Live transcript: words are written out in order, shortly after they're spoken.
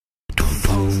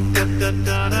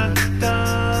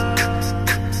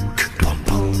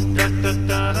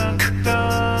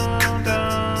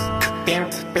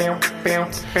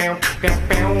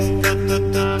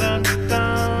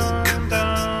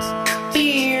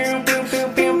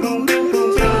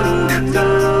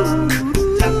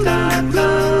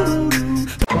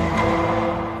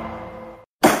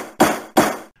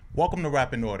Welcome to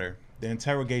Rap in Order, the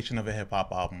interrogation of a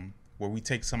hip-hop album, where we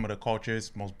take some of the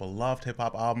culture's most beloved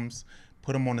hip-hop albums,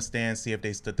 put them on the stand, see if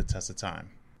they stood the test of time.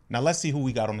 Now let's see who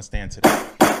we got on the stand today.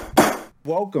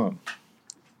 Welcome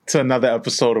to another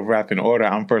episode of Rap in Order.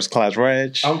 I'm First Class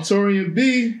Reg. I'm Torian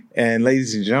B. And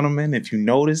ladies and gentlemen, if you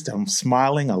noticed I'm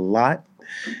smiling a lot,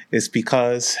 it's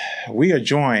because we are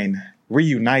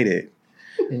reunited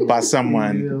by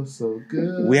someone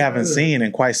we haven't seen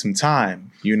in quite some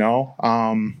time, you know.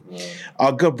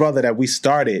 Our good brother that we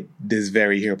started this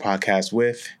very here podcast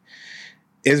with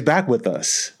is back with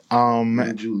us.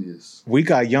 Julius. We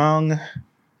got young,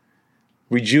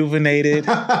 rejuvenated.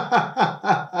 Y'all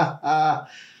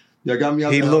got me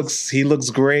out He looks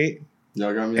great.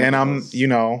 Y'all got me and I'm, you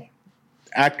know,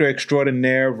 actor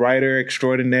extraordinaire, writer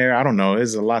extraordinaire. I don't know.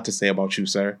 There's a lot to say about you,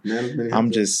 sir.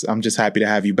 I'm just happy to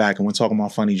have you back, and we're talking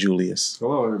about Funny Julius.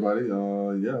 Hello, everybody.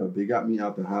 Yeah, they got me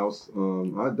out the house.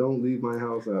 I don't leave my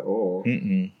house at all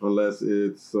unless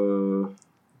it's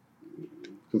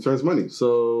concerns money.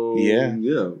 So yeah,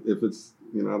 if it's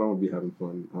I don't want to be having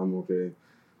fun. I'm okay.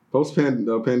 Post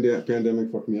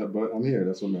pandemic fucked me up, but I'm here.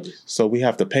 That's what matters. So we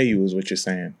have to pay you, is what you're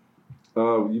saying?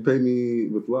 You pay me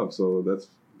with love, so that's.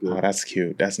 Oh, that's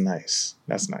cute. That's nice.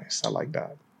 That's nice. I like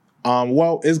that.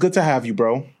 Well, it's good to have you,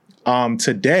 bro.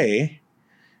 Today,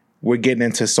 we're getting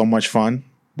into So Much Fun,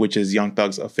 which is Young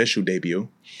Thug's official debut.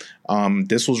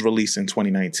 This was released in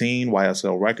 2019,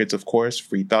 YSL Records, of course,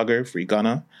 Free Thugger, Free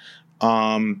Gunna.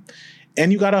 And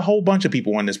you got a whole bunch of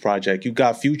people on this project. You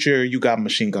got Future, you got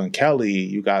Machine Gun Kelly,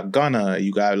 you got Gunna,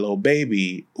 you got Lil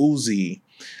Baby, Uzi,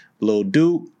 Lil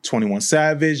Duke, 21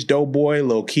 Savage, Doughboy,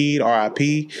 Lil Keed,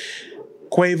 R.I.P.,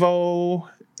 Quavo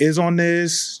is on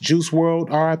this. Juice WRLD,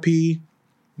 R.I.P.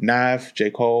 Nav, J.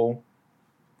 Cole,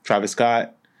 Travis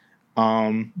Scott.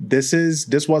 This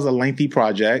was a lengthy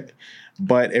project,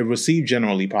 but it received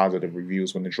generally positive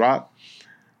reviews when it dropped.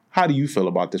 How do you feel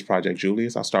about this project,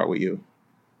 Julius? I'll start with you.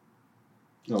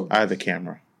 I have the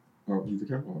camera. Oh, you the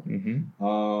camera?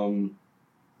 Mm-hmm.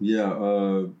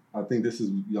 I think this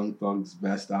is Young Thug's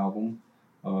best album.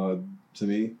 To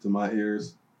my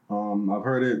ears. I've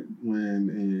heard it when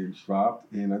it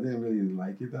dropped, and I didn't really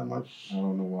like it that much. I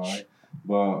don't know why,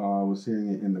 but I was hearing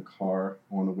it in the car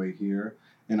on the way here,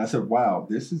 and I said, "Wow,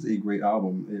 this is a great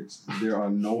album." There are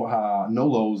no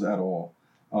lows at all.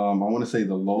 I want to say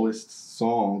the lowest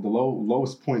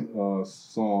point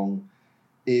song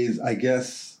is, I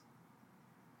guess,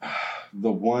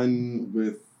 the one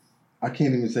with, I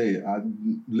can't even say it.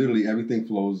 Literally everything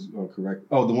flows correct.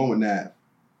 Oh, the one with Nav.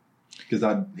 Because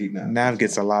I hate Nav. Nav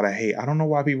gets a lot of hate. I don't know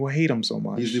why people hate him so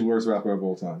much. He's the worst rapper of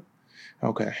all time.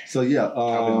 Okay. So yeah,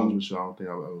 I'll be honest with you, I don't think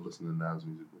I've ever listened to Nav's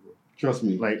music before. Trust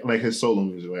me. Like his solo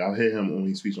music. Like, I'll hear him when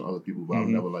he speaks on other people, but I've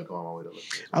never gone all the way to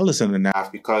listen. I listen to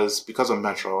Nav because of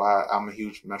Metro. I'm a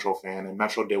huge Metro fan, and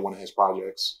Metro did one of his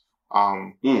projects.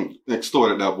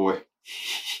 Extorted that boy.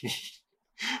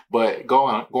 But go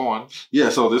on. Yeah,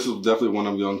 so this is definitely one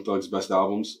of Young Thug's best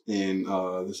albums, and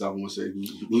this album was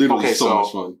literally so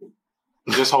much fun.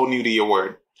 Just holding you to your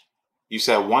word. You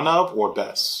said one of or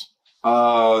best?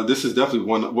 This is definitely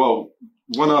one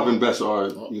of and best are,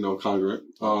 congruent.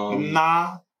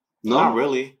 Nah, not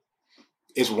really.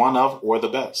 It's one of or the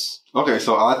best. Okay,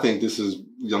 so I think this is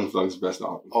Young Thug's best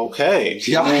album. Okay.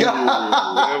 Yeah. There we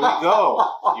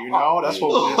go. That's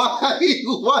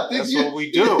what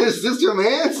we do. Is this your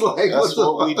man's? That's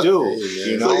what we do.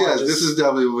 This is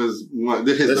definitely his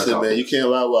best album. Man, you can't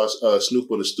lie while Snoop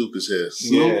on the stoop is here.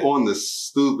 Snoop on the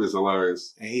stoop is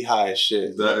hilarious. And he high as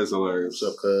shit. That is hilarious.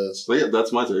 What's up, cuz? So yeah,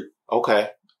 that's my take. Okay.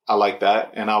 I like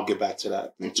that, and I'll get back to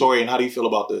that. Torian, how do you feel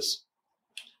about this?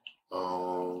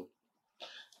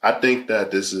 I think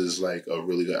that this is like a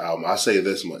really good album. I say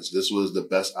this much. This was the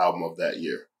best album of that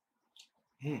year.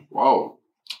 Whoa.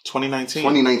 2019?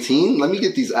 2019? Let me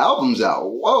get these albums out.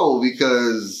 Whoa,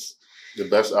 because... The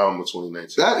best album of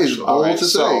 2019. That is bold to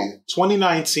say.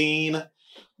 2019,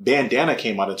 Bandana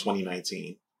came out in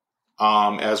 2019,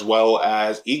 as well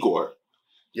as Igor.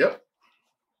 Yep.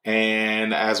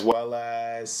 And as well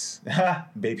as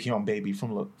Baby on Baby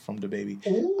from the Baby.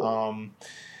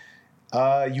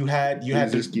 You had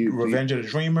the Revenge of the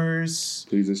Dreamers,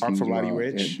 Art for Roddy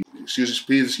Ricch.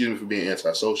 excuse me for being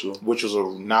antisocial. which was a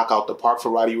knockout the park for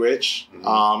Roddy Ricch,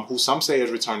 who some say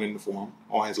is returning to form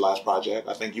on his last project.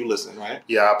 I think you listened, right?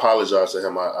 Yeah, I apologize to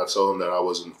him. I told him that I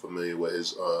wasn't familiar with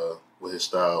his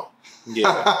style.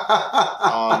 Yeah.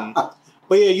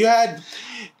 But yeah, you had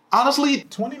honestly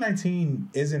 2019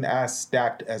 isn't as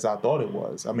stacked as I thought it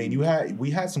was. I mean,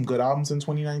 we had some good albums in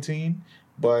 2019,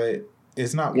 but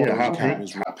it's not what Doja Cat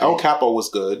was. El Capo was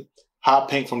good. Hot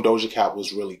Pink from Doja Cat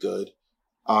was really good.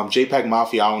 JPEG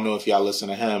Mafia, I don't know if y'all listen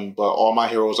to him, but All My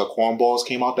Heroes Are Cornballs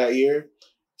came out that year.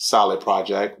 Solid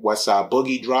project. West Side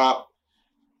Boogie drop.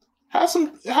 Had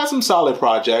some solid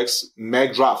projects.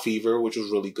 Meg Drop Fever, which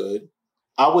was really good.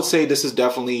 I would say this is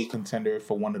definitely contender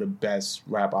for one of the best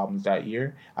rap albums that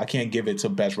year. I can't give it to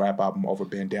best rap album over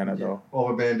Bandana though.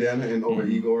 Over Bandana and over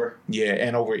Igor. Yeah,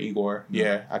 and over Igor.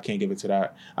 Yeah, I can't give it to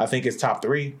that. I think it's top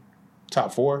 3,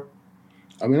 top 4.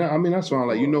 I mean that's fine.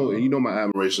 Like you know my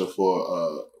admiration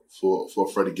for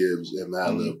Freddie Gibbs and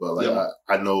Madlib, but like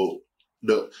I know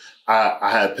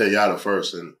I had Pinata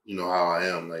first, and you know how I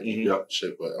am, like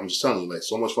shit. But I'm just telling you, like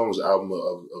So Much Fun was the album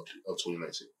of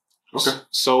 2019. Okay.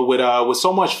 So with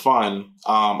So Much Fun,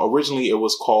 originally it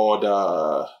was called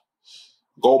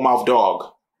Goldmouth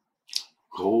Dog.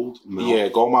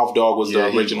 Goldmouth Dog was the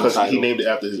original title. He named it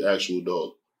after his actual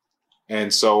dog.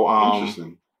 And so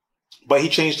interesting. But he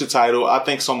changed the title. I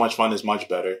think So Much Fun is much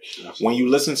better. Absolutely. When you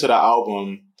listen to the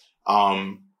album,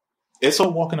 it's a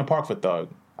walk in the park for Thug.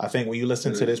 I think when you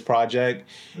listen to this project,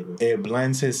 it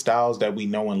blends his styles that we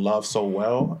know and love so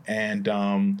well. And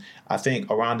I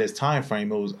think around this time frame,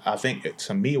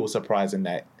 to me, it was surprising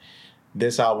that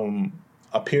this album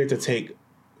appeared to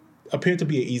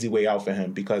be an easy way out for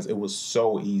him because it was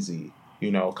so easy.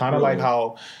 You know, kind of like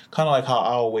how I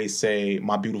always say,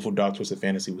 My Beautiful Dark Twisted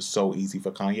Fantasy was so easy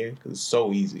for Kanye because it's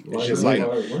so easy. It's just like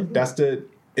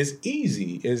it's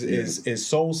easy.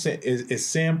 It's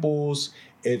samples.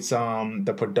 It's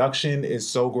the production is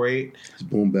so great. It's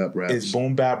boom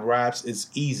bap raps. It's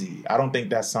easy. I don't think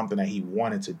that's something that he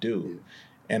wanted to do. Yeah.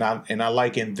 And I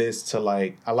liken this to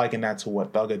that to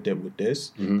what Thugger did with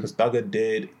this because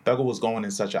Thugger was going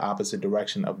in such an opposite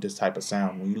direction of this type of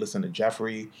sound. When you listen to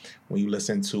Jeffrey, when you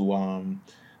listen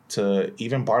to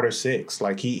even Barter 6,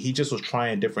 like he just was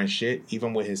trying different shit.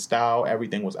 Even with his style,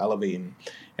 everything was elevating.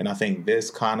 And I think this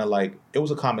kind of like it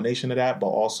was a combination of that, but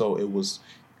also it was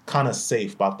kind of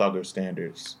safe by Thugger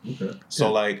standards. Okay. So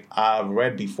like I've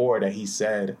read before that he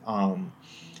said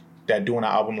that doing an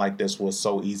album like this was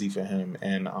so easy for him,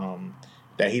 and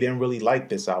that he didn't really like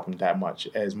this album that much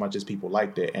as people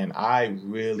liked it. And I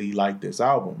really like this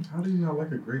album. How do you not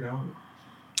like a great album?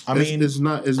 I mean, it's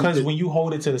because when you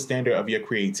hold it to the standard of your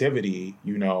creativity,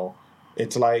 you know,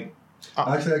 it's like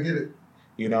actually I get it.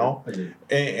 You know,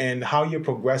 and how you're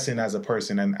progressing as a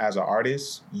person and as an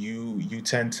artist, you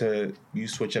tend to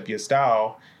switch up your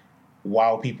style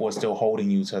while people are still holding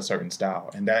you to a certain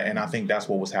style, and I think that's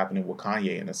what was happening with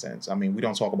Kanye in a sense. I mean, we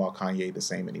don't talk about Kanye the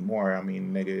same anymore. I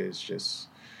mean, nigga is just,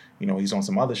 you know, he's on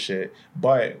some other shit.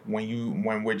 But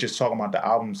when we're just talking about the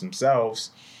albums themselves,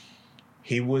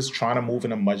 he was trying to move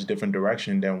in a much different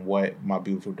direction than what My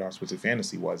Beautiful Dark Twisted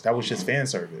Fantasy was. That was just fan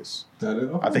service.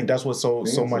 I think that's what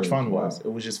so much fun was.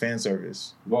 It was just fan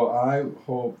service. Well, I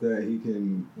hope that he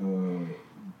can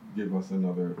give us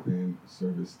another fan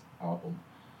service album.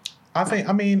 I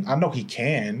know he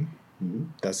can. Mm-hmm.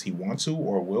 Does he want to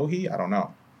or will he? I don't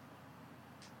know.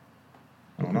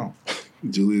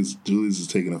 Julius is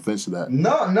taking offense to that.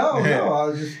 No.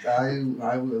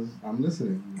 I'm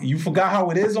listening. You forgot how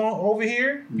it is over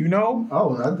here, you know?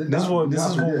 Oh, I did not.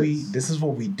 This is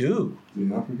what we do. Do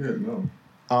not forget, no.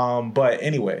 But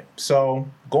anyway, so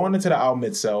going into the album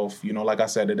itself, you know, like I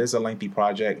said, it is a lengthy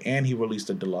project, and he released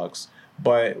a deluxe.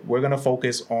 But we're gonna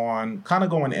focus on kind of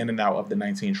going in and out of the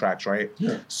 19 tracks, right?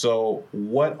 Yeah. So,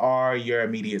 what are your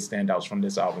immediate standouts from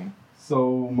this album?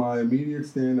 So my immediate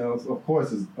standouts, of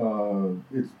course, is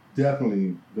it's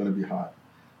definitely gonna be Hot.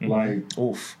 Mm-hmm. Like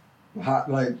oof,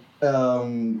 Hot. Like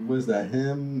what is that?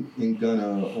 Him and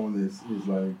Gunna on this is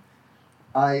like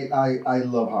I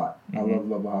love Hot. Mm-hmm. I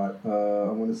love Hot.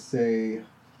 I want to say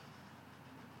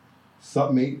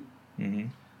Sup Mate. Mm-hmm.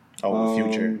 Oh, the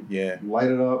Future. Yeah.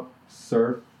 Light It Up.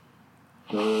 Surf.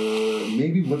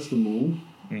 Maybe What's the Move?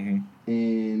 Mm-hmm.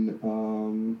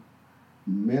 And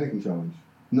Mannequin Challenge.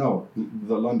 No,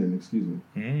 The London, excuse me.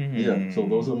 Mm-hmm. Yeah, so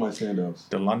those are my standouts.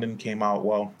 The London came out,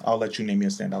 well, I'll let you name your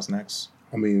standouts next.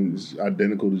 I mean, it's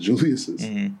identical to Julius's.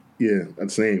 Mm-hmm. Yeah,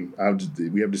 that's same.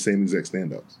 We have the same exact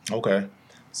standouts. Okay.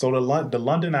 So the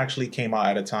London actually came out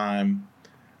at a time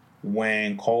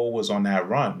when Cole was on that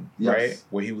run, yes. Right?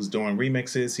 Where he was doing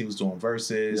remixes, he was doing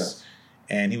verses, yes.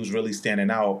 And he was really standing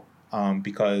out.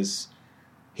 because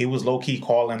he was low key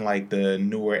calling like the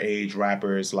newer age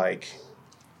rappers like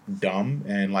dumb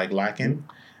and like lacking,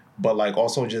 but like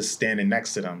also just standing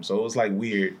next to them. So it was like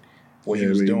weird what he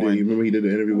was doing. You remember he did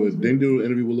an interview with? Didn't he do an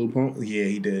interview with Lil Pump? Yeah,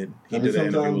 he did. He did an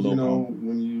interview with Lil Pump. Pump.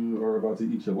 When you are about to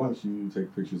eat your lunch, you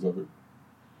take pictures of it.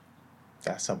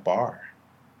 That's a bar.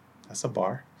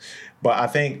 But I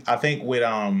think with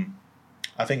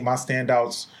I think my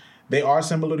standouts, they are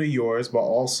similar to yours, but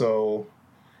also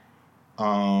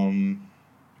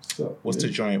what's the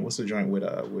joint with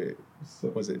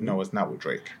was it? No, it's not with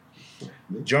Drake.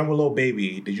 Joint with Lil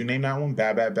Baby. Did you name that one?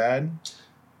 Bad Bad Bad?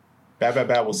 Bad Bad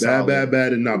Bad was solid. Bad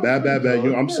Bad and not Bad Bad Bad.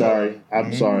 I'm sorry.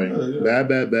 I'm sorry. Bad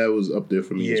Bad Bad was up there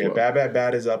for me as well. Bad Bad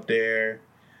Bad is up there.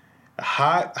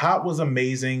 Hot was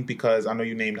amazing because I know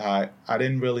you named Hot. I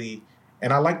didn't really,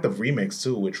 and I liked the remix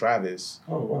too with Travis.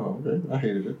 Oh wow, okay. I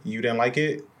hated it. You didn't like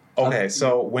it? Okay,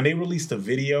 so when they released the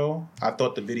video, I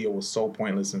thought the video was so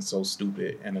pointless and so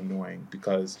stupid and annoying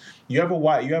because you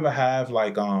ever have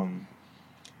like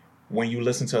when you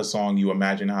listen to a song, you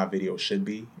imagine how a video should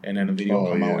be, and then the video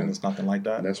come out and it's nothing like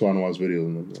that. That's why I don't watch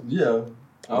videos. Yeah,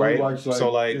 right.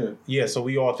 So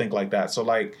we all think like that. So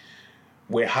like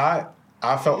with Hot,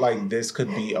 I felt like this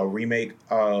could be a remake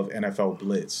of NFL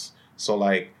Blitz. So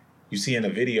like you see in the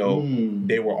video,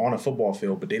 they were on a football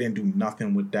field, but they didn't do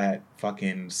nothing with that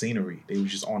fucking scenery. They were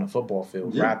just on a football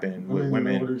field rapping with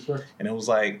women, and it was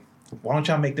like, why don't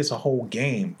y'all make this a whole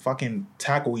game? Fucking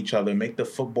tackle each other, make the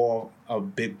football a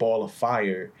big ball of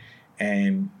fire,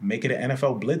 and make it an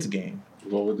NFL Blitz game.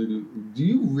 What would they do? Do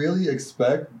you really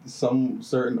expect some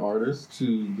certain artists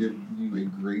to give you a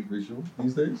great visual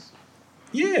these days?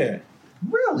 Yeah.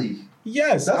 Really?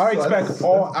 Yes, I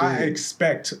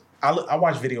expect. I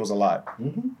watch videos a lot,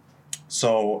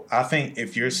 so I think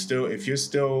if you're still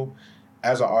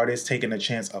as an artist taking a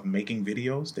chance of making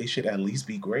videos, they should at least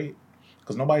be great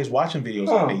because nobody's watching videos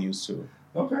like they used to.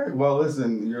 Okay, well,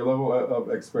 listen, your level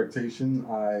of expectation,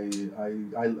 I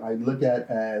look at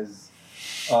as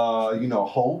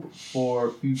hope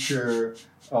for future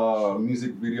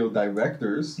music video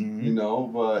directors,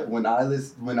 but when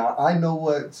I know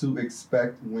what to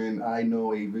expect when I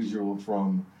know a visual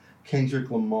from Kendrick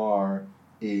Lamar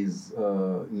is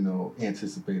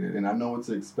anticipated, and I know what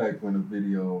to expect when a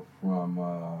video from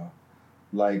I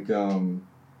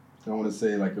want to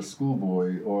say like a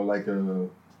Schoolboy or like a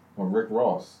Rick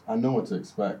Ross. I know what to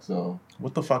expect. So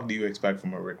what the fuck do you expect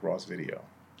from a Rick Ross video?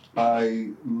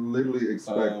 I literally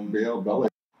expect Bale Bella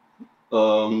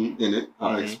in it.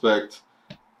 I expect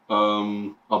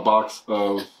a box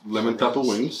of lemon pepper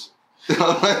wings.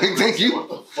 Thank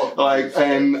you.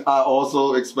 And I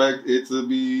also expect it to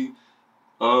be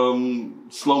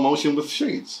slow motion with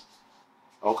shades.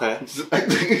 Okay.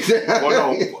 Well,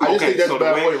 no, I just think that's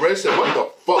bad. Wait, Red said, "What the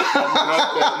fuck?"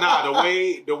 Nah,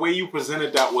 the way you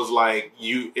presented that was like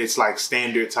it's like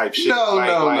standard type shit. No.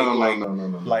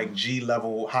 Like G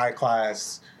level, high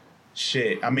class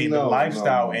shit. I mean, the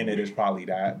lifestyle in it is probably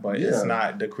that, but it's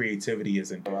not. The creativity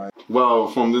isn't. Well,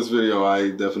 from this video,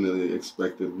 I definitely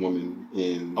expected woman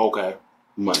in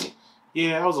money.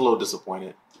 Yeah, I was a little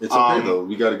disappointed. It's okay though.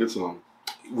 We got a good song.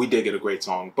 We did get a great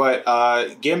song. But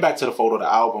getting back to the photo of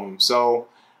the album, so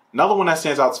another one that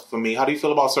stands out for me, how do you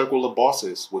feel about Circle of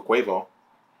Bosses with Quavo?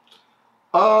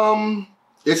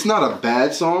 It's not a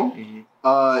bad song.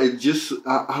 It just,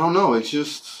 I don't know. It's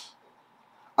just,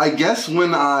 I guess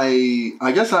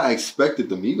I expected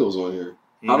the Migos on here.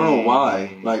 I don't know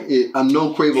why. Like, I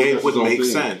know Quavo does his own thing. It would make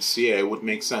sense. Yeah, it would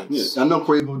make sense. Yeah, I know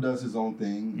Quavo does his own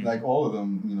thing. Like, all of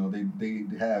them, they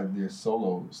have their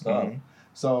solo stuff.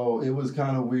 So it was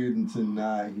kind of weird to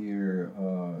not hear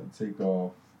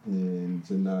Takeoff and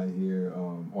to not hear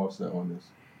Offset on this.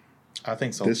 I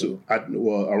think so too.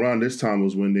 Around this time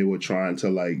was when they were trying to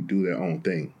like do their own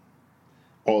thing.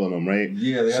 All of them, right?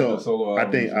 Yeah, they had the solo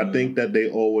albums. I think that they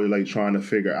always like trying to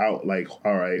figure out like,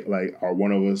 all right, like are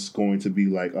one of us going to be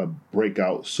like a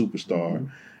breakout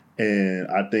superstar? And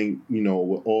I think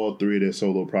with all three of their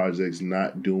solo projects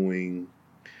not doing.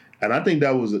 And I think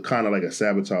that was kind of like a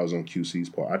sabotage on QC's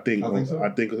part. I think on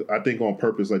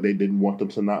purpose, like they didn't want them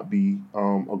to not be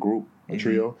a group, a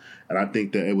trio. And I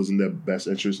think that it was in their best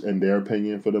interest, in their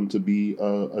opinion, for them to be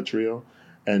a trio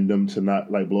and them to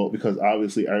not like blow up, because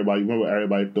obviously everybody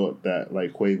thought that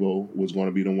like Quavo was going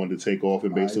to be the one to take off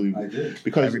and basically I did.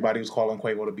 Because everybody was calling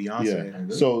Quavo to Beyonce.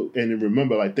 Yeah. So and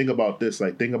remember, like think about this,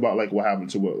 like think about like what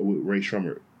happened with Ray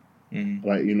Shremmerd.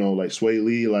 Like like Sway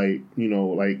Lee, like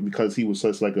like because he was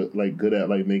such like good at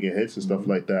like making hits and stuff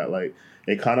like that, like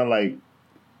it kind of like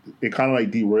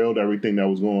derailed everything that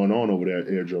was going on over there at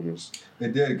Air Drummers.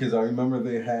 It did, because I remember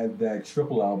they had that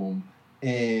triple album,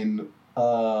 and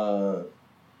It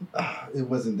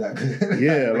wasn't that good.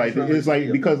 Yeah, like it's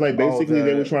like because like basically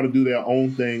they were trying to do their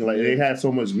own thing. Like they had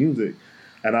so much music,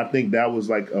 and I think that was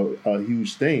like a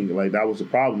huge thing. Like that was the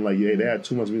problem. Like they had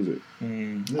too much music.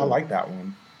 I like that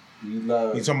one. You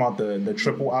talking about the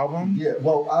triple album? Yeah.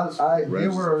 Well,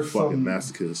 there were fucking some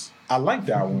masochists. I like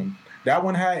that one. That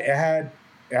one had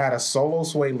a solo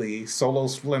Sway Lee, solo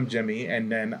Slim Jimmy,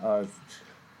 and then a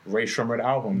Ray Shremmer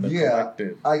album. The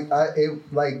Collective.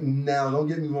 Like now. Don't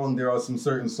get me wrong. There are some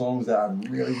certain songs that I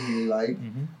really really like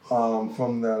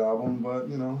from that album, but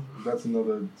you know that's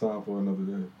another time for another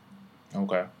day.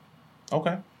 Okay.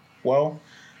 Well,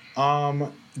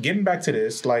 getting back to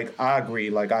this, like I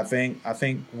agree. Like I think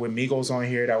with Migos on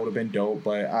here, that would have been dope.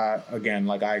 But I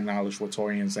acknowledge what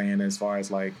Torian's saying as far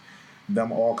as like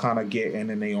them all kind of getting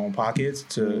in their own pockets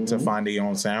to find their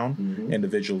own sound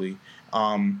individually.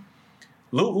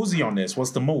 Lil Uzi on this.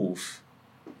 What's the move?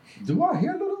 Do I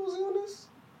hear Lil Uzi on this,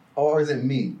 or is it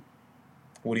me?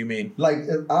 What do you mean? Like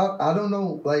I don't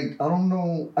know. Like I don't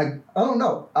know. I don't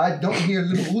know. I don't hear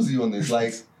Lil Uzi on this.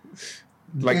 Like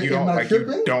you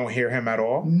don't hear him at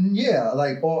all? Yeah.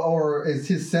 Like or is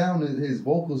his sound and his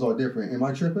vocals are different? Am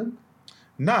I tripping?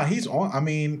 Nah, he's on. I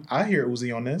mean, I hear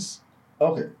Uzi on this.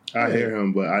 Okay. I hear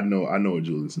him, but I know what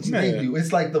Julius is saying. Thank you.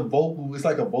 It's like the vocal. It's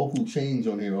like a vocal change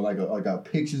on here, or like a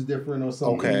pitch is different or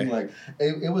something. Okay. Like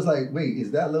it was like, wait,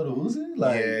 is that Lil Uzi?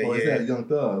 Like, or is that Young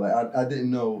Thug? Like I didn't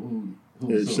know who.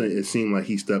 It seemed like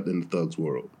he stepped into Thug's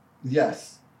world.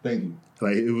 Yes. Thank you.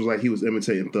 Like it was like he was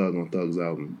imitating Thug on Thug's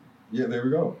album. Yeah, there we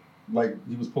go. Like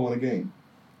he was pulling a game.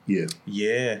 Yeah.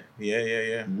 Yeah.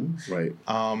 Mm-hmm. Right.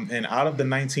 And out of the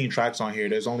 19 tracks on here,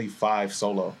 there's only 5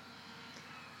 solo.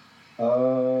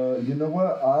 You know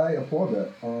what? I applaud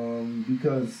that.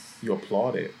 Because You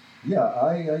applaud it. yeah,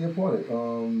 I applaud it.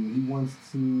 He wants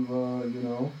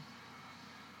to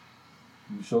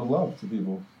show love to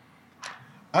people.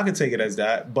 I could take it as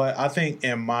that, but I think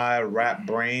in my rap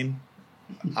brain,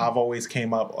 I've always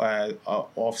came up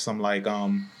off some like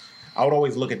I would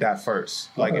always look at that first.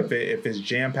 Like if it's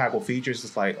jam packed with features,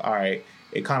 it's like all right,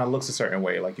 it kind of looks a certain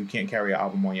way. Like you can't carry an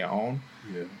album on your own.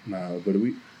 Yeah, nah, but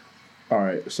all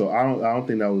right. So I don't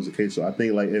think that was the case. So I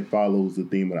think like it follows the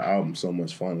theme of the album so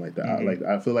much fun. Like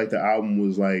I feel like the album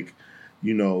was like,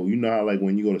 you know how like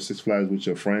when you go to Six Flags with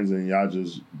your friends and y'all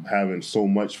just having so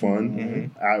much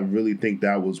fun. I really think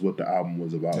that was what the album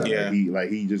was about. Yeah.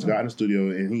 He just got in the studio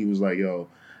and he was like, yo,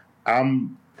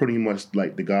 I'm pretty much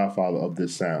like the godfather of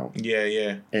this sound.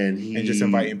 Yeah. And just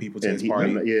inviting people to his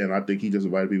party. And I think he just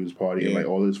invited people to his party and like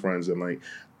all his friends and like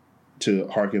to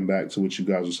harken back to what you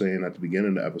guys were saying at the beginning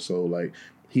of the episode, like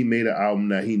he made an album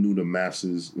that he knew the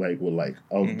masses like were like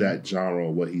of that genre,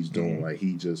 what he's doing. Like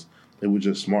it was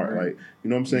just smart. Like,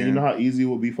 you know what I'm saying? You know how easy it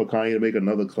would be for Kanye to make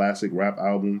another classic rap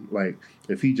album? Like,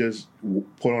 if he just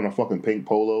put on a fucking pink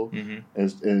polo and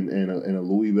a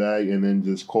Louis bag and then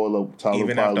just call up Tyler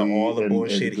Even Pali after all the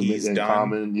bullshit he's done.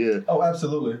 Common, yeah. Oh,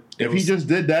 absolutely. If he just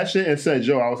did that shit and said,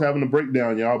 "Yo, I was having a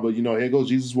breakdown, y'all, but you know, here goes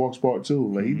Jesus Walks Part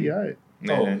 2. Like, he'd be all right.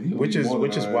 Yeah. Which is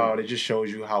wild. It just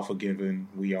shows you how forgiving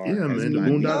we are. Yeah, man. The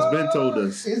Boondocks been told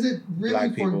us. Is it really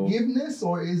forgiveness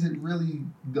or is it really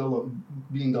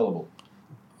being gullible?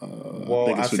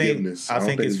 Well, I think it's forgiveness. I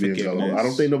think it's forgiveness. I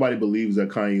don't think nobody believes that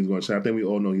Kanye is going to change. I think we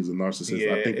all know he's a narcissist.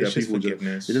 Yeah, I think that people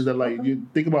forgiveness. It's just that like you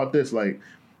think about this like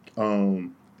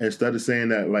instead of saying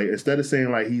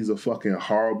like he's a fucking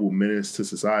horrible menace to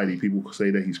society, people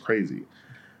say that he's crazy.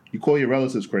 You call your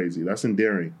relatives crazy. That's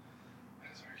endearing.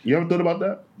 You ever thought about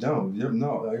that? No,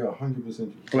 I got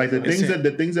 100%. Like the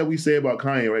things that we say about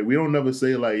Kanye, right? We don't never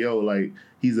say like, yo, like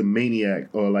he's a maniac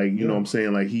or like you know what I'm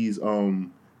saying, like he's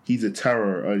a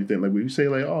terror or anything. Like we say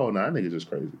like, oh nah, that nigga's just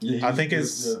crazy. Yeah, I think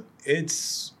it's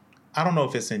I don't know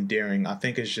if it's endearing. I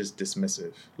think it's just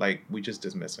dismissive. Like we just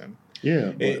dismiss him.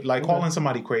 Yeah. Calling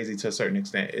somebody crazy to a certain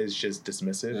extent is just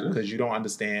dismissive because you don't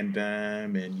understand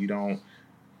them and you don't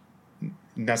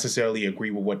necessarily agree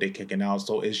with what they're kicking out.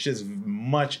 So it's just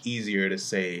much easier to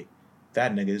say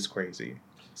that nigga is crazy.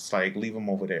 It's like leave him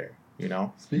over there, you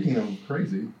know. Speaking of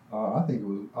crazy, I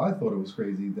thought it was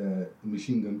crazy that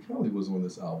Machine Gun Kelly was on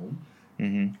this album.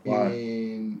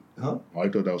 Why? I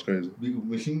thought that was crazy.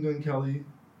 Machine Gun Kelly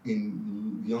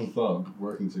and Young Thug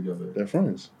working together. They're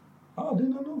friends. Oh, I did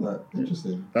not know that.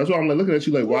 Interesting. That's why I'm like looking at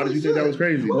you like, why did you think that was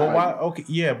crazy? Well, why? Okay,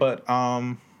 yeah, but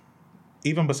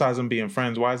even besides them being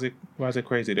friends, why is it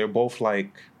crazy? They're both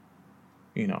like,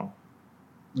 you know,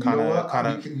 kind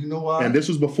of. You know why? And this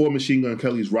was before Machine Gun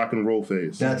Kelly's rock and roll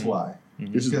phase. That's why.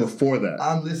 This is before that.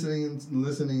 I'm listening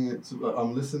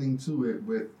to it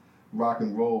with rock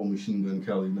and roll Machine Gun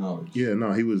Kelly knowledge. Yeah,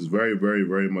 no, he was very, very,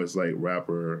 very much like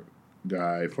rapper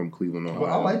guy from Cleveland, Ohio.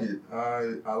 Well, I like it.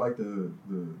 I like the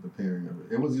pairing of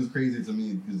it. It was just crazy to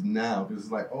me because now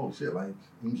it's like, oh shit, like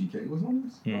MGK was on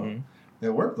this. It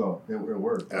worked though. It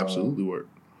worked. Absolutely worked.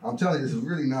 I'm telling you, it's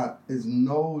really not. It's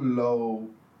no low.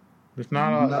 It's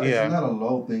not. It's not a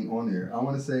low thing on there. I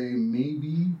want to say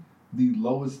maybe the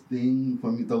lowest thing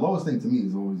for me. The lowest thing to me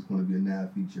is always going to be a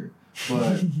nav feature.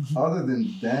 But other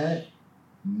than that,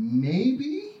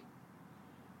 maybe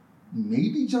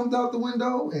jumped out the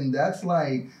window, and that's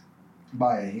like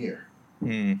by a hair.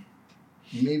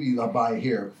 Maybe by a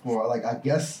hair for like I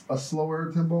guess a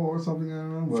slower tempo or something. I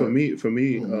don't know. But For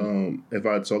me, if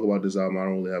I talk about this album, I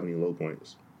don't really have any low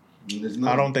points.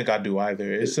 I don't think I do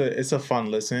either. It's a fun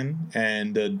listen,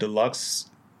 and the deluxe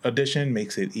edition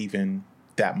makes it even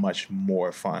that much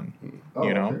more fun.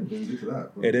 You know, okay. Didn't get to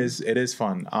that. It is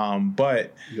fun.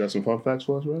 But you got some fun facts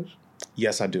for us, Reg?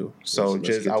 Yes, I do. So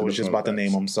I was just about to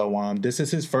name him. So this is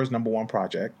his first #1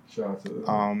 project. Shout out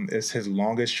to it's his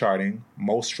longest charting,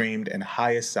 most streamed, and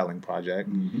highest selling project.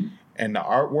 And the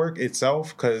artwork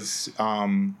itself, because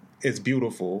it's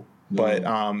beautiful, but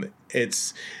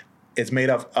it's made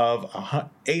up of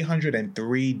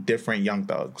 803 different Young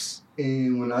Thugs.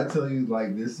 And when I tell you,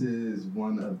 like, this is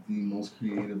one of the most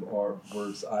creative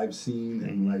artworks I've seen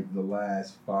in like the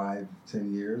last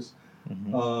 5-10 years.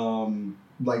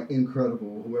 Like,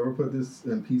 incredible. Whoever put this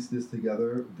and pieced this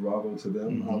together, bravo to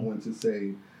them. I want to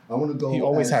go. He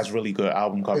always has really good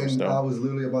album covers, though. I was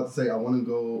literally about to say, I want to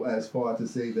go as far to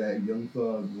say that Young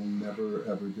Thug will never,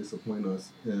 ever disappoint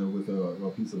us with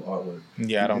a piece of artwork.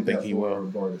 Yeah, I don't think he will.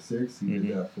 Barter 6, he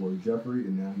did that for Jeffrey,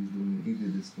 and now he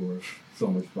did this for So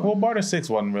Much Fun. Well, Barter 6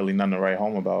 wasn't really nothing to write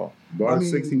home about. Barter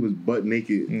 6, he was butt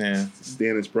naked,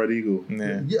 standing spread eagle.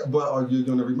 Yeah, but are you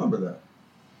going to remember that?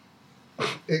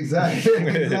 Exactly.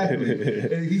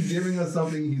 And he's giving us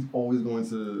something he's always going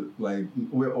to, like,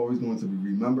 we're always going to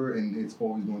remember, and it's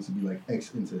always going to be, like,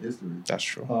 etched into history. That's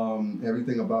true.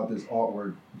 Everything about this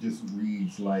artwork just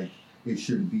reads like it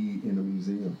should be in a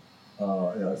museum.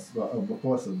 Of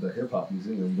course, of the hip hop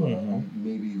museum, but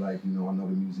maybe like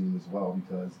another museum as well,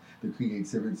 because the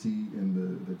creativity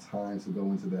and the time to go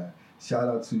into that. Shout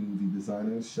out to the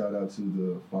designers, shout out to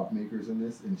the font makers in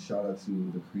this, and shout out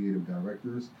to the creative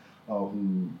directors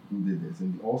who did this,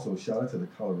 and also shout out to the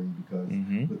coloring, because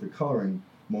with the coloring,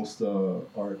 most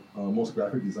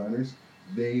graphic designers,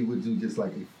 they would do just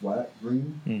like a flat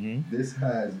green. This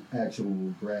has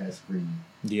actual grass green.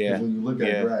 Yeah. When you look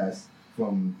at grass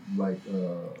from like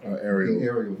an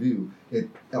aerial view,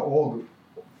 all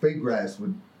fake grass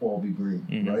would all be green,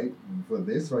 right? For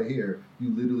this right here,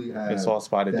 you literally have it's all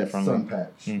spotted that differently. Sun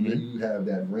patch. You have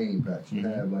that rain patch. You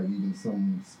have like even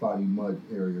some spotty mud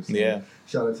areas. So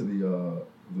shout out to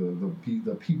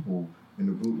the people in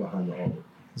the group behind the artwork.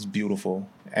 It's beautiful.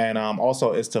 And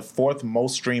also, it's the 4th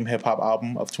most streamed hip-hop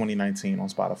album of 2019 on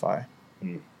Spotify. I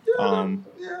think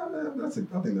that's a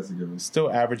good one.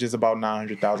 Still averages about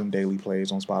 900,000 daily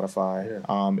plays on Spotify.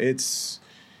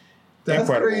 That's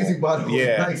incredible. Crazy, by the way.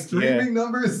 Yeah, like, streaming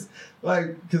numbers,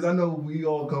 like, because I know we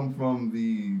all come from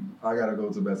I gotta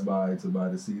go to Best Buy to buy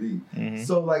the CD.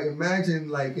 So, like, imagine,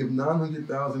 like, if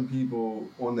 900,000 people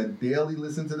on the daily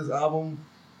listen to this album,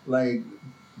 like,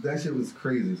 that shit was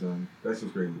crazy, son. That shit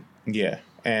was crazy. Yeah.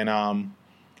 And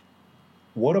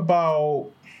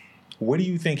where do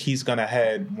you think he's gonna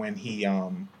head when he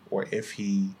or if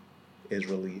he is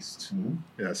released?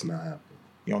 That's not happening.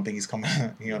 You don't think he's coming?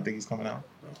 You don't think he's coming out?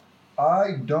 No.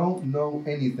 I don't know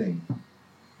anything.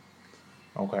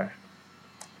 Okay.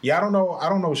 Yeah, I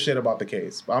don't know shit about the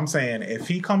case. But I'm saying if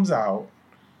he comes out,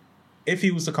 if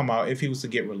he was to come out, if he was to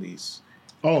get released,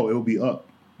 it will be up.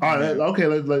 All right, okay,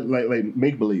 let's like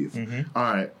make believe.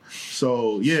 All right,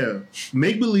 so yeah,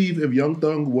 make believe if Young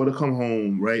Thug were to come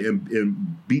home, right,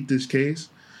 and beat this case,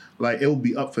 like, it will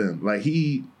be up for him. Like,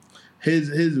 his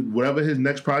whatever his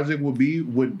next project would be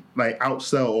would like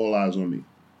outsell All Eyes on Me.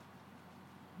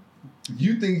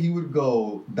 You think he would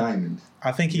go diamond?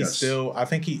 I think he's still. I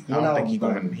think he. I don't think he's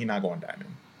going. He's not going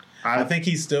diamond. I think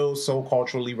he's still so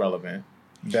culturally relevant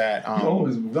that.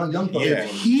 Young Thug. Yeah,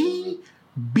 he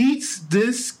beats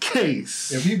this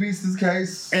case. If he beats this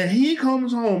case, and he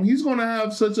comes home, he's gonna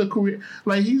have such a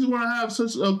he's gonna have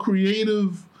such a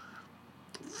creative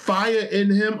fire in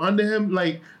him, under him.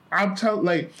 Like, I'm telling,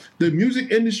 like, the music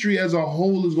industry as a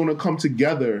whole is gonna come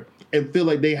together and feel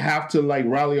like they have to, like,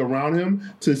 rally around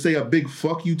him to say a big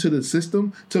fuck you to the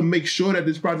system to make sure that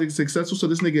this project is successful. So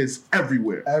this nigga is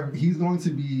everywhere. He's going to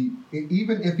be,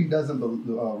 even if he doesn't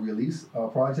release a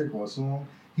project or a song,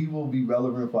 he will be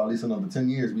relevant for at least another 10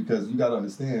 years, because you got to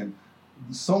understand,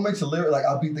 so much lyric. Like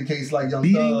I beat the case like Young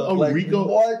beating Thug. a Like, RICO,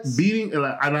 what? beating, and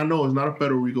I know it's not a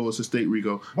federal RICO, it's a state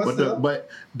RICO, but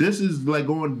this is like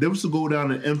this will go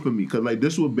down in infamy because like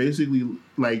this will basically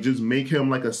like just make him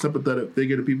like a sympathetic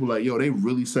figure to people. Like, yo, they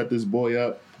really set this boy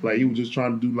up. Like he was just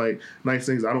trying to do like nice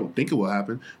things. I don't think it will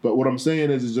happen, but what I'm saying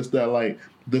is just that like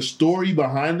the story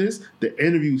behind this, the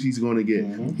interviews he's going to get,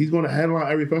 he's going to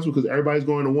headline every festival because everybody's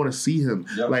going to want to see him.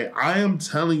 Yep. Like I am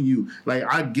telling you, like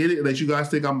I get it. Like you guys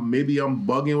think I'm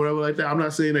bugging or whatever like that. I'm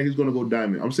not saying that he's going to go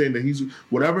diamond. I'm saying that he's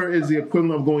whatever is the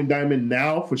equivalent of going diamond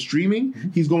now for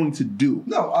streaming, he's going to do.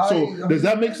 Does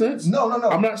that make sense? No.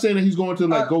 I'm not saying that he's going to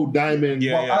like go diamond.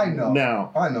 I know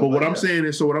now. I know. But what I'm saying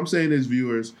is,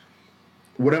 viewers.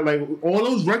 What like all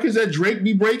those records that Drake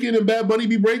be breaking and Bad Bunny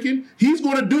be breaking, he's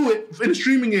going to do it in the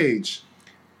streaming age.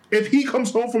 If he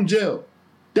comes home from jail,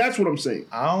 that's what I'm saying.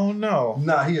 I don't know.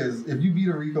 Nah, he is. If you beat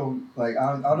a RICO, like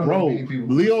I don't know many people.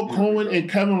 Leo Cohen and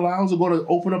Kevin Liles are going to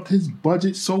open up his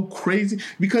budget so crazy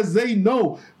because they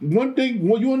know one thing.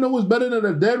 What you want to know what's better than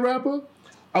a dead rapper?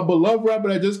 A beloved rapper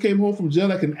that just came home from jail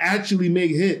that can actually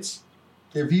make hits.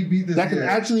 If he beat this, that can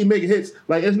actually make hits.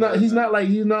 Like it's not. He's not like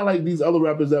these other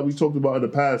rappers that we talked about in the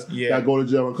past that go to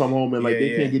jail and come home and like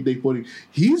they can't get their footing.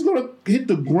 He's gonna hit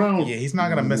the ground. Yeah, he's not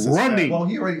gonna miss running. Well,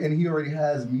 he already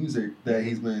has music that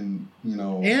he's been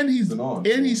and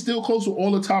he's still close to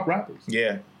all the top rappers.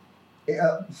 Yeah.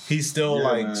 He's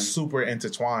still super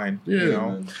intertwined. Yeah, you know?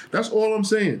 Man. That's all I'm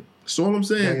saying. That's all I'm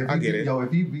saying. I get it. Yo,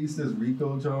 if he beats this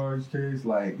RICO charge case,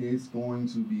 like it's going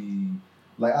to be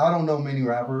like I don't know many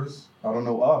rappers. I don't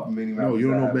know of many rappers. No, you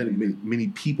don't know many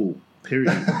people.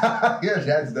 Period. Yeah,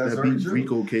 that's very true.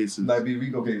 RICO cases. Like be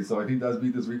RICO cases. So if he does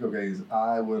beat this RICO case,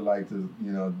 I would like to,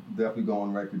 definitely go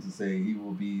on record to say he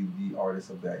will be the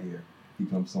artist of that year. He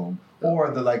comes home,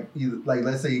 or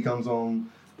let's say he comes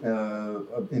home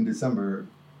in December,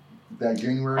 that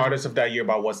January. Artist of that year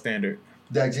by what standard?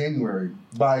 That January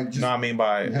by just. No, I mean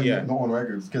by him on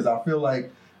records because I feel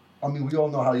like. I mean, we all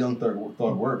know how Young Thug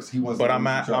works. He wants. But I'm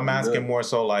asking more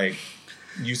so like,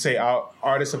 you say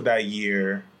artist of that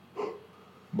year,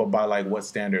 but by like what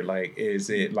standard? Like,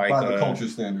 is it like by the culture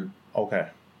standard? Okay.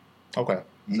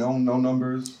 No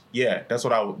numbers. Yeah, that's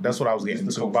what I was getting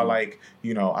to. By like,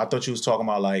 I thought you was talking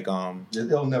about like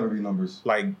it'll never be numbers.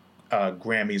 Like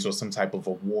Grammys or some type of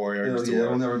award.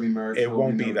 It'll never be merit. It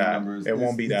won't be that. It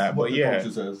won't be that. But yeah,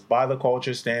 by the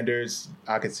culture standards,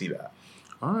 I could see that.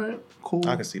 All right, cool.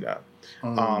 I can see that.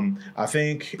 I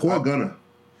think Poor Gunna.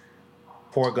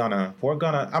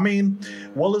 I mean,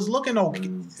 well, it's looking okay.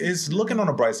 It's looking on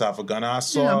the bright side for Gunna. I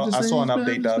saw an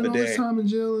update the other day. Time in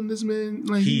jail, and this man,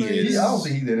 like, he is. I don't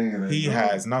think he did anything. He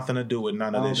has nothing to do with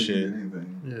none of this shit.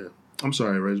 Yeah, I'm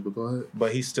sorry, Reg, but go ahead.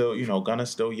 But he's still,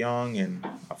 Gunna's still young, and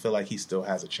I feel like he still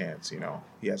has a chance.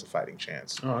 He has a fighting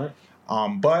chance. All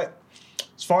right. But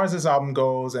as far as this album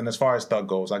goes, and as far as Thug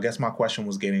goes, I guess my question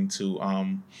was getting to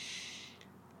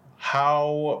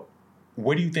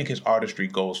where do you think his artistry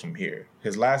goes from here?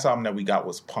 His last album that we got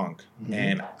was Punk,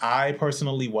 and I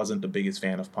personally wasn't the biggest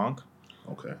fan of Punk.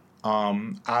 Okay.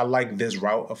 I like this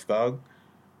route of Thug,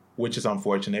 which is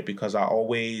unfortunate because I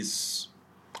always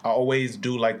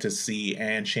do like to see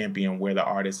and champion where the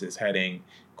artist is heading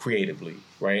creatively,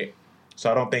 right?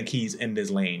 So I don't think he's in this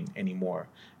lane anymore.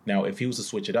 Now, if he was to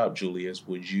switch it up, Julius,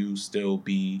 would you still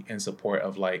be in support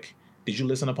of like? Did you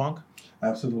listen to Punk?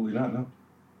 Absolutely not. No.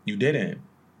 You didn't.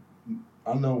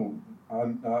 I know.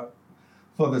 I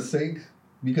for the sake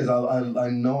because I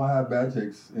know I have bad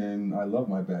takes and I love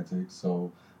my bad takes,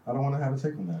 so I don't want to have a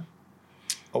take on that.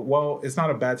 Well, it's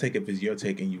not a bad take if it's your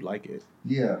take and you like it.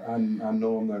 Yeah, I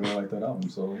know I'm not gonna like that album,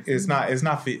 so it's not.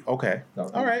 Okay.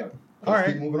 All right.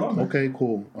 Keep moving on. Man. Okay,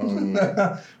 cool.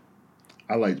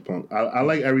 I like Punk. I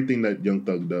like everything that Young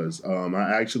Thug does.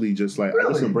 I actually just like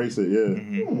I just embrace it.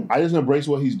 Yeah, I just embrace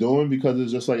what he's doing because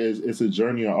it's just like it's a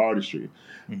journey of artistry.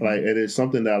 Like it is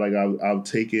something that like I've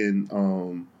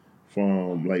taken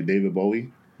from like David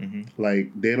Bowie.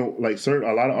 Like they don't like a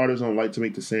lot of artists don't like to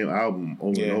make the same album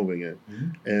over and over again.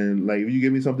 And like if you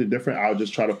give me something different, I'll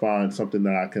just try to find something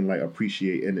that I can like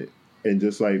appreciate in it. And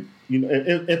just like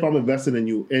if I'm invested in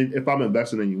you,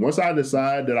 once I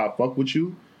decide that I fuck with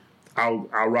you, I'll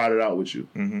ride it out with you,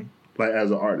 like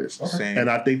as an artist. Okay. And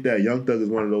I think that Young Thug is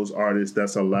one of those artists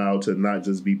that's allowed to not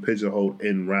just be pigeonholed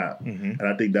in rap, and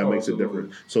I think that makes it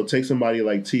different. So take somebody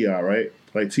like T.I., right?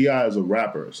 Like T.I. is a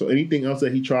rapper, so anything else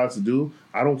that he tries to do,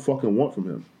 I don't fucking want from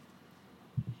him.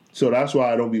 So that's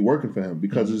why I don't be working for him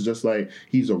because it's just like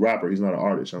he's a rapper, he's not an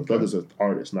artist. Young Thug is an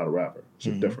artist, not a rapper. It's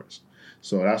a difference.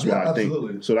 So that's why I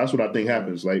think. So that's what I think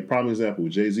happens. Like prime example,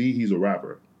 Jay-Z, he's a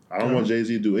rapper. I don't want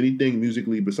Jay-Z to do anything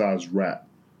musically besides rap,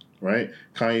 right?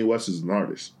 Kanye West is an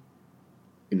artist.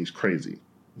 and he's crazy.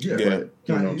 Yeah, Yeah. But,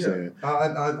 you know what I'm saying?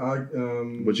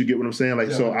 I But you get what I'm saying? Like,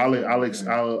 Yeah, so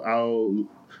yeah.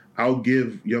 I'll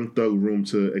give Young Thug room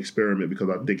to experiment because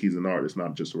I think he's an artist,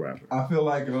 not just a rapper. I feel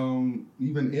like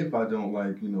even if I don't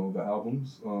like the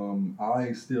albums,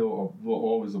 I still will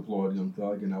always applaud Young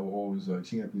Thug, and I will always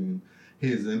champion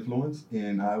his influence,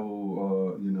 and I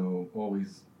will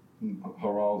always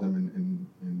herald him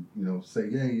and say,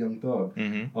 "Yay, Young Thug."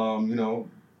 Mm-hmm.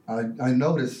 I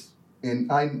notice, and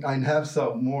I have a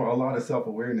lot of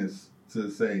self-awareness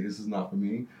to say this is not for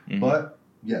me, Mm-hmm. but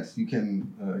yes, you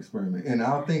can experiment. And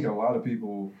I think a lot of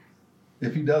people,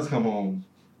 if he does come home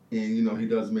and he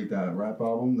does make that rap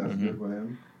album, that's Mm-hmm. good for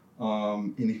him.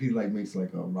 And if he makes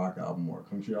like a rock album or a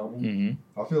country album,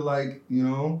 Mm-hmm. I feel like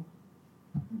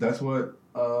that's what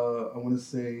I want to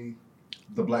say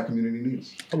the black community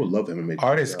needs. I would love him to make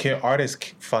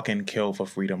Artists fucking kill for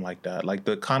freedom like that. Like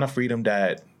the kind of freedom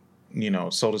that,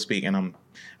 so to speak, and I'm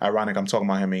ironic, I'm talking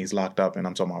about him and he's locked up and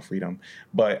I'm talking about freedom,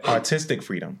 but artistic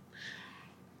freedom.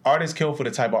 Artists kill for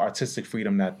the type of artistic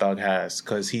freedom that Thug has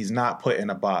because he's not put in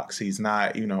a box. He's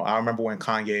not, I remember when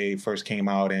Kanye first came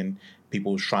out and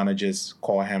people was trying to just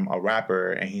call him a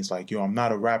rapper and he's like, I'm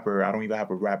not a rapper. I don't even have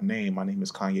a rap name. My name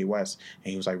is Kanye West.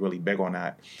 And he was like really big on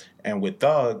that. And with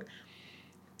Thug,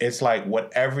 it's like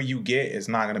whatever you get is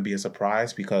not going to be a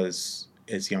surprise because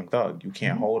it's Young Thug. You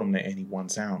can't hold him to any one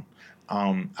sound.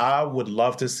 I would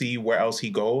love to see where else he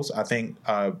goes. I think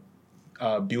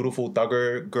Beautiful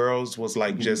Thugger Girls was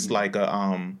like just like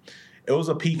a it was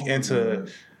a peek into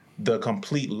the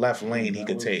complete left lane he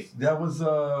could take. That was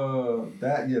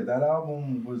that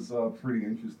album was pretty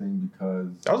interesting because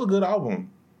that was a good album.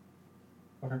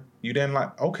 Okay. You didn't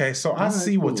like? Okay, so I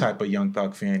see what type of Young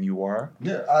Thug fan you are.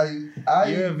 Yeah, I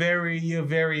you're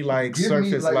very like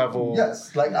surface level.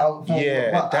 Yes, like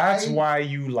that's why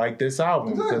you like this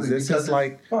album because this is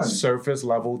like fun. Surface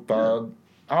level Thug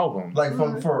album. Like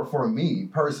for me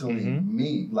personally,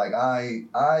 me like I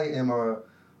am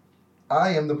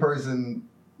the person.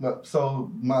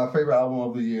 So my favorite album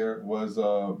of the year was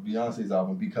Beyonce's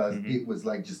album because it was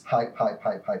like just hype.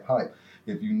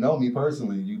 If you know me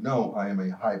personally, you know I am a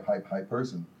hype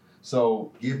person.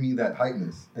 So give me that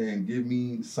hypeness and give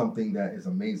me something that is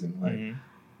amazing.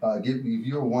 Like if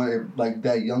you're one like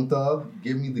that Young Thug,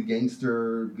 give me the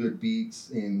gangster, good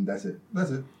beats, and that's it.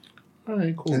 All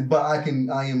right, cool. But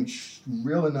I am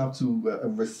real enough to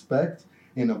respect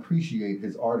and appreciate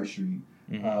his artistry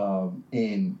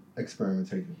and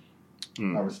experimentation.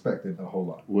 I respect it a whole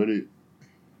lot.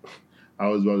 I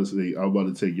was about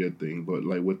to take your thing, but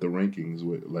like with the rankings,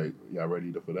 like y'all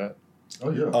ready for that?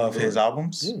 Oh yeah. Of his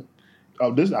albums? Yeah.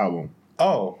 Of this album.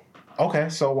 Oh, okay.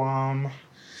 So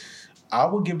I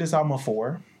would give this album a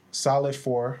 4. Solid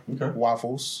 4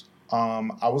 waffles.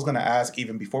 I was gonna ask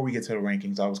even before we get to the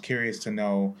rankings, I was curious to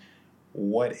know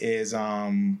what is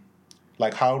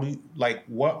like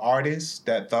what artist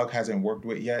that Thug hasn't worked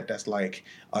with yet that's like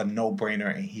a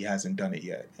no-brainer and he hasn't done it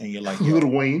yet. And you're like, Lil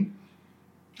Wayne.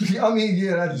 I mean,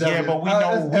 that's but we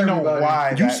know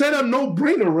why. You said a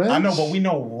no-brainer, Reg. I know, but we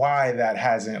know why that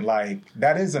hasn't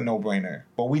that is a no-brainer.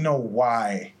 But we know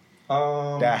why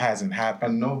that hasn't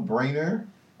happened. A no-brainer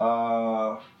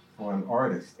for an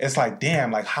artist. It's like,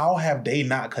 damn, like how have they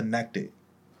not connected?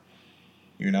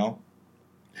 You know?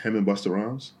 Him and Busta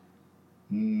Rhymes?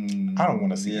 I don't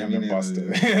want to see him and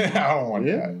Busta. I don't want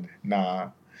that. Nah.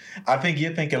 I think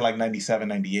you're thinking like 97,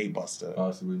 98 Busta.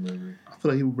 Possibly, maybe. I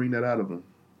feel like he would bring that out of him.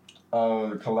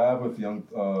 Collab with Young.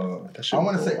 I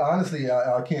want to say honestly,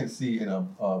 I can't see in a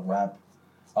rap.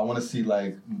 I want to see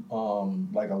like a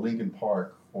Linkin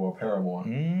Park or a Paramore.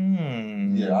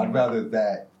 Yeah, I'd rather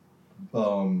that.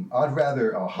 I'd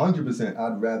rather 100%.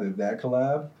 I'd rather that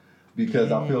collab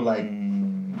because I feel like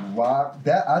rock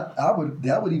that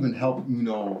that would even help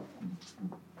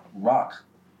rock.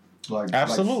 Like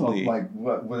absolutely, like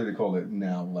what do they call it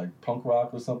now? Like punk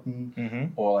rock or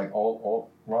something, or like alt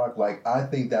rock. Like I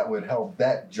think that would help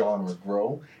that genre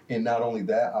grow, and not only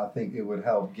that, I think it would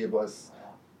help give us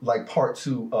like part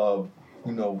 2 of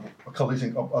a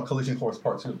collision course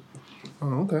part 2.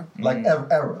 Oh, okay. Like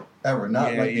ever,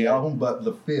 not the album, but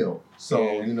the feel.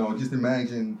 So just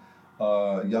imagine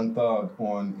Young Thug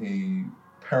on a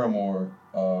Paramore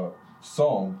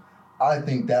song. I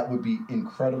think that would be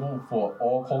incredible for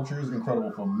all cultures,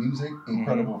 incredible for music,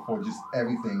 incredible for just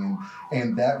everything.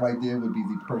 And that right there would be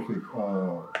the perfect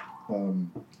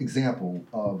example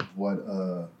of what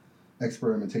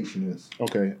experimentation is.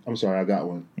 Okay, I'm sorry, I got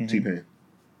one. T-Pain.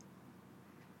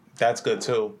 That's good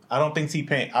too. I don't think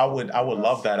T-Pain. I would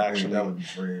love that actually. That would be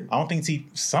great. I don't think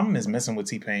something is missing with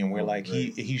T-Pain where like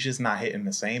he's just not hitting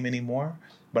the same anymore.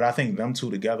 But I think them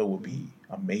two together would be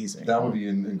amazing. That would be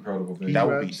an incredible thing. That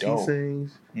would be dope.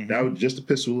 That would just to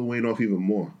piss Lil Wayne off even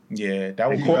more. Yeah, that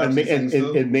would He be raps, he sings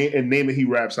too? And name it, he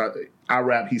raps. I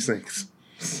rap, he sings.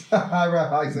 I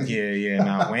rap, I sing. Yeah.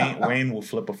 Nah, Wayne will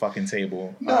flip a fucking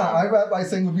table. Nah, I rap, I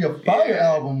sing would be a fire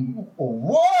album.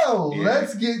 Whoa! Yeah.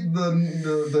 Let's get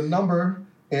the number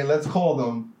and let's call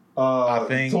them. I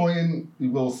think Torian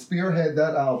will spearhead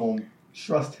that album.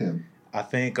 Trust him. I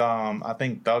think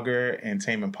Thugger and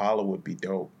Tame Impala would be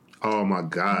dope. Oh my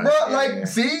god! Bro, like,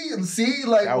 see,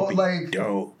 like, That would be like,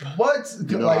 dope. what?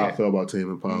 You know how I feel about Tame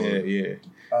Impala. Yeah.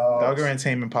 Thugger and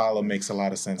Tame Impala makes a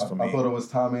lot of sense for me. I thought it was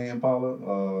Tommy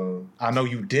Impala. I know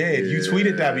you did. You Yeah.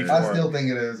 tweeted that before. I still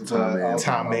think it is.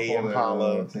 Tommy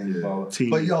Impala. Tame Impala. Team.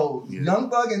 But yo, Yeah. Young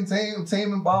Thug and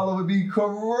Tame Impala would be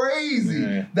crazy.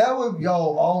 Yeah. That would,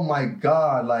 oh my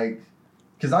god, like,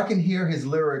 because I can hear his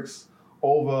lyrics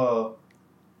over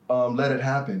Let It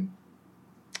Happen.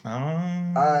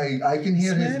 I can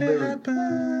hear his Let it lyrics.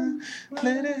 happen.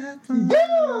 Let it happen.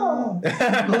 Yeah!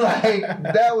 Like,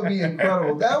 that would be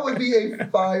incredible. That would be a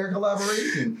fire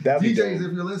collaboration. That'd be DJs, dope.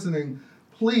 if you're listening,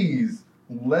 please,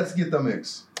 let's get the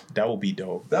mix. That would be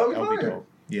dope. That would be fire. dope.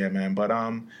 Yeah, man. But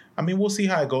I mean, we'll see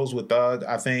how it goes with Thug.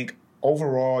 I think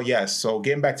overall, yes. So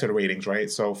getting back to the ratings, right?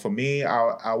 So for me,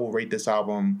 I will rate this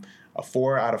album a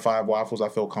 4 out of 5 waffles. I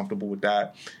feel comfortable with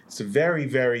that. It's a very,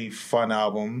 very fun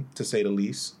album, to say the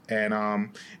least. And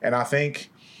I think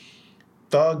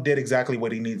Thug did exactly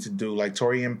what he needed to do. Like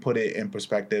Torian put it in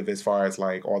perspective as far as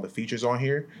like all the features on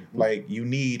here. Mm-hmm. Like you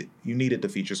needed the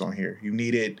features on here. You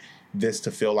needed this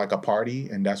to feel like a party,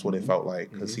 and that's what it felt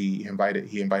like because he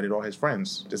invited all his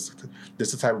friends. This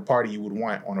the type of party you would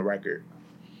want on a record.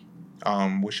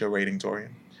 What's your rating, Torian?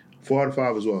 4 out of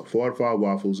 5 as well. 4 out of 5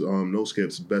 waffles. No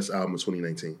skips. Best album of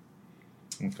 2019.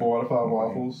 Okay. 4 out of 5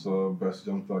 waffles. Best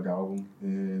Young Thug album,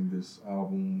 and this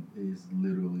album is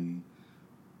literally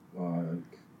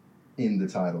in the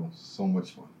title. So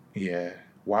much fun. Yeah.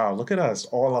 Wow, look at us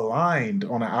all aligned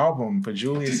on an album for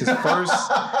Julius's first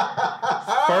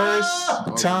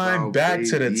time back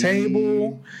to the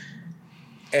table.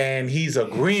 And he's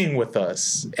agreeing with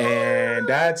us, and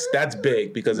that's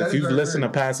big because if you've listened to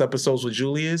past episodes with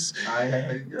Julius,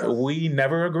 we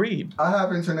never agreed. I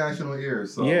have international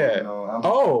ears, so Yeah. I'm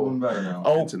doing better now.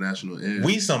 Oh, International ears.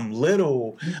 we some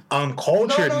little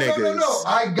uncultured niggas.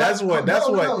 No. That's what.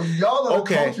 Y'all are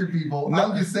okay. the cultured people. No,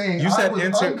 I'm just saying. you said I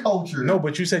was uncultured. No,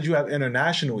 but you said you have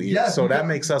international ears, Yes, so that because-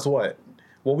 makes us what?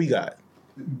 What we got?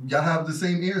 Y'all have the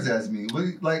same ears as me.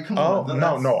 Like, come Oh on.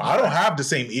 no, I don't have the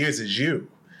same ears as you.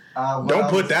 What Don't I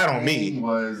put was that on me. saying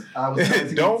was, I was trying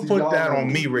to Don't get to put y'all that on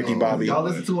though. me, Ricky Bobby. Y'all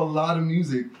listen to a lot of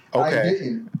music. Okay. I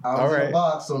didn't. I was All in right. a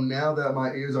box, so now that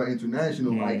my ears are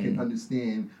international, I can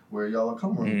understand where y'all are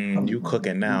coming You from.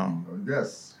 cooking now.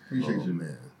 Yes. Appreciate you.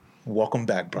 man. Welcome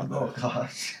back, brother. Oh,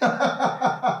 gosh.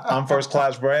 I'm First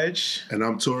Class Reg, And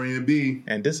I'm Torian B.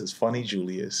 and this is Funny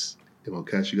Julius. And we'll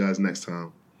catch you guys next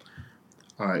time.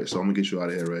 All right, so I'm gonna get you out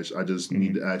of here, Reg. I just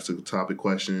need to ask the topic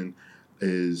question.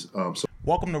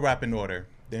 Welcome to Rap in Order,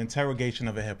 the interrogation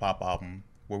of a hip-hop album,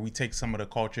 where we take some of the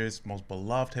culture's most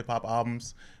beloved hip-hop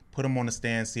albums, put them on the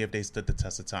stand, see if they stood the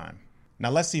test of time. Now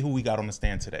let's see who we got on the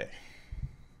stand today.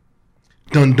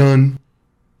 Dun dun.